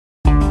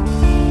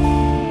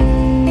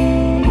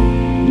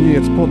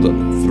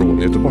Nyhetspodden från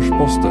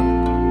Göteborgs-Posten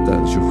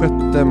den 26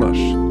 mars.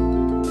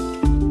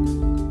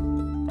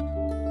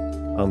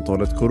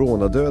 Antalet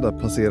coronadöda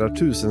passerar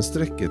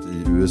 1000-strecket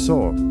i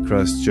USA.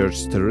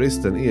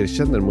 Christchurch-terroristen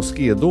erkänner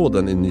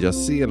moskédåden i Nya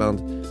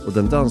Zeeland och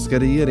den danska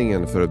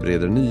regeringen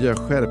förbereder nya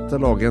skärpta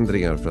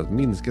lagändringar för att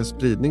minska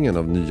spridningen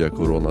av nya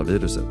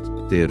coronaviruset.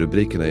 Det är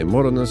rubrikerna i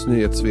morgonens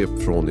nyhetssvep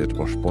från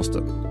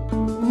Göteborgs-Posten.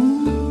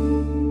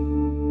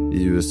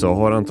 I USA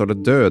har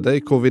antalet döda i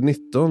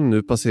covid-19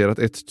 nu passerat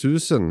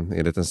 1000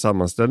 enligt en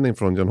sammanställning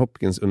från Johns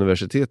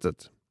Hopkins-universitetet.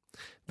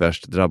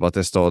 Värst drabbat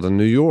är staden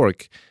New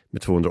York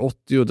med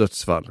 280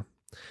 dödsfall.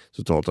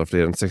 Totalt har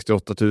fler än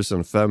 68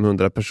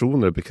 500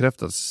 personer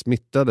bekräftats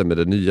smittade med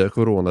det nya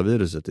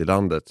coronaviruset i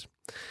landet.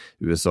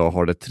 USA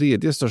har det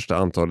tredje största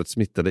antalet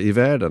smittade i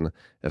världen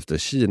efter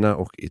Kina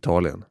och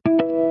Italien.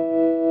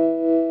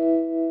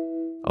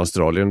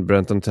 Australien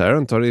Brenton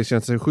Tarrant har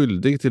erkänt sig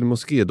skyldig till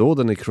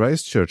moskédåden i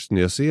Christchurch,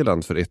 Nya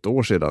Zeeland för 1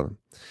 år sedan.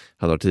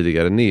 Han har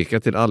tidigare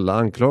nekat till alla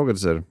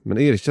anklagelser men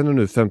erkänner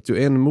nu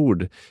 51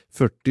 mord,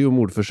 40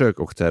 mordförsök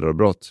och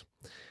terrorbrott.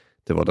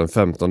 Det var den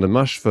 15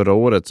 mars förra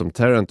året som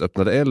Tarrant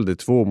öppnade eld i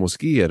 2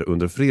 moskéer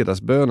under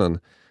fredagsbönen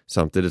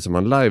samtidigt som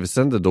han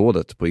livesände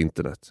dådet på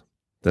internet.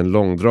 Den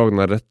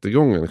långdragna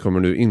rättegången kommer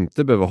nu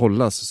inte behöva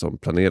hållas som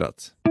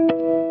planerat.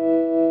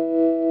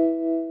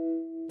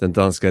 Den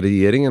danska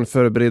regeringen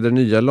förbereder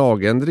nya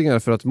lagändringar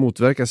för att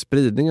motverka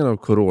spridningen av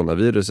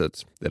coronaviruset.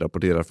 Det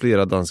rapporterar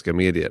flera danska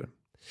medier.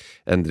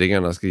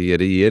 Ändringarna ska ge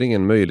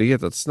regeringen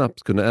möjlighet att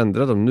snabbt kunna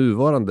ändra de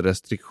nuvarande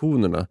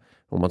restriktionerna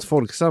om att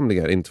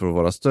folksamlingar inte får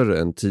vara större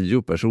än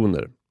 10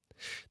 personer.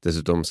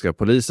 Dessutom ska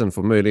polisen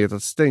få möjlighet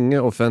att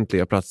stänga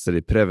offentliga platser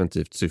i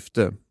preventivt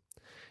syfte.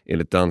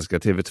 Enligt danska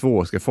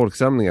TV2 ska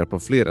folksamlingar på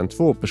fler än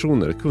 2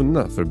 personer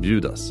kunna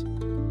förbjudas.